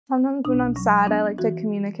Sometimes when I'm sad, I like to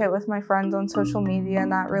communicate with my friends on social media,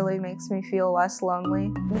 and that really makes me feel less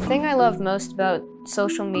lonely. The thing I love most about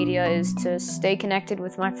social media is to stay connected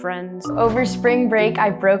with my friends. Over spring break, I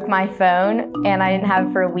broke my phone and I didn't have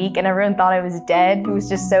it for a week and everyone thought I was dead. It was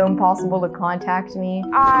just so impossible to contact me.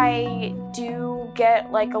 I do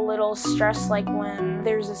get like a little stressed like when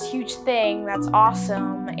there's this huge thing that's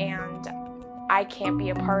awesome and I can't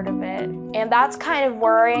be a part of it. And that's kind of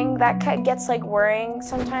worrying. That gets like worrying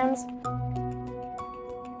sometimes.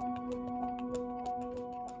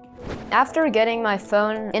 After getting my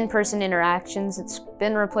phone, in-person interactions, it's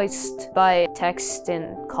been replaced by text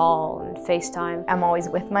and call and FaceTime. I'm always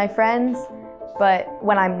with my friends, but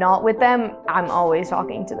when I'm not with them, I'm always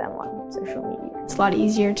talking to them on social media. It's a lot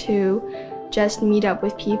easier to just meet up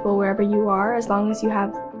with people wherever you are, as long as you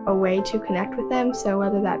have a way to connect with them. So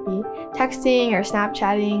whether that be texting or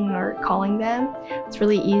Snapchatting or calling them, it's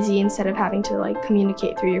really easy instead of having to like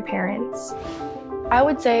communicate through your parents. I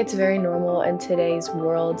would say it's very normal in today's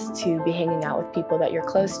world to be hanging out with people that you're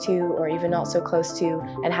close to or even not so close to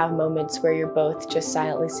and have moments where you're both just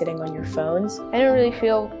silently sitting on your phones. I don't really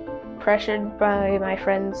feel pressured by my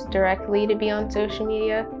friends directly to be on social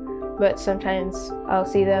media, but sometimes I'll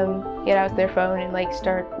see them get out their phone and like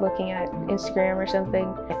start looking at Instagram or something.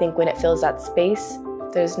 I think when it fills that space,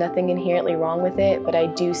 there's nothing inherently wrong with it, but I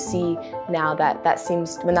do see now that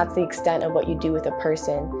when that's the extent of what you do with a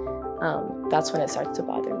person, that's when it starts to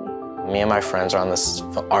bother me. Me and my friends are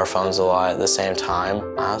on our phones a lot at the same time.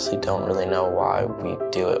 I honestly don't really know why we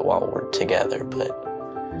do it while we're together,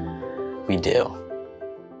 but we do.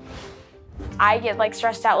 I get like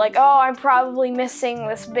stressed out like, oh, I'm probably missing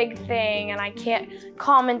this big thing and I can't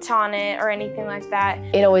comment on it or anything like that.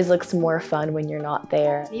 It always looks more fun when you're not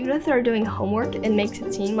there. Even if they're doing homework, it makes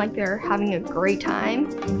it seem like they're having a great time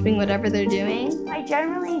doing whatever they're doing. I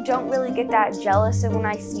generally don't really get that jealous of when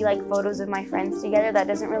I see like photos of my friends together. That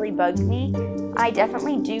doesn't really bug me. I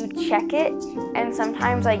definitely do check it, and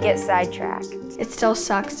sometimes I get sidetracked. It still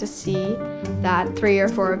sucks to see that 3 or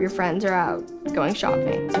 4 of your friends are out going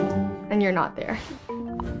shopping and you're not there.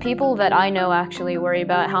 People that I know actually worry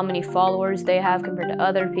about how many followers they have compared to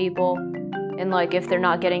other people, and like if they're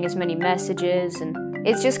not getting as many messages, and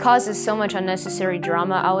it just causes so much unnecessary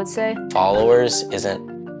drama, I would say. Followers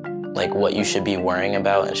isn't like what you should be worrying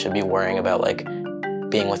about. It should be worrying about like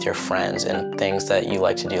being with your friends and things that you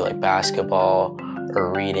like to do, like basketball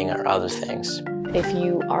or reading or other things. If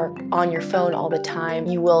you are on your phone all the time,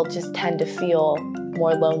 you will just tend to feel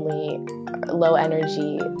more lonely, low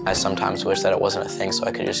energy. I sometimes wish that it wasn't a thing so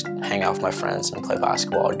I could just hang out with my friends and play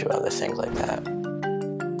basketball or do other things like that.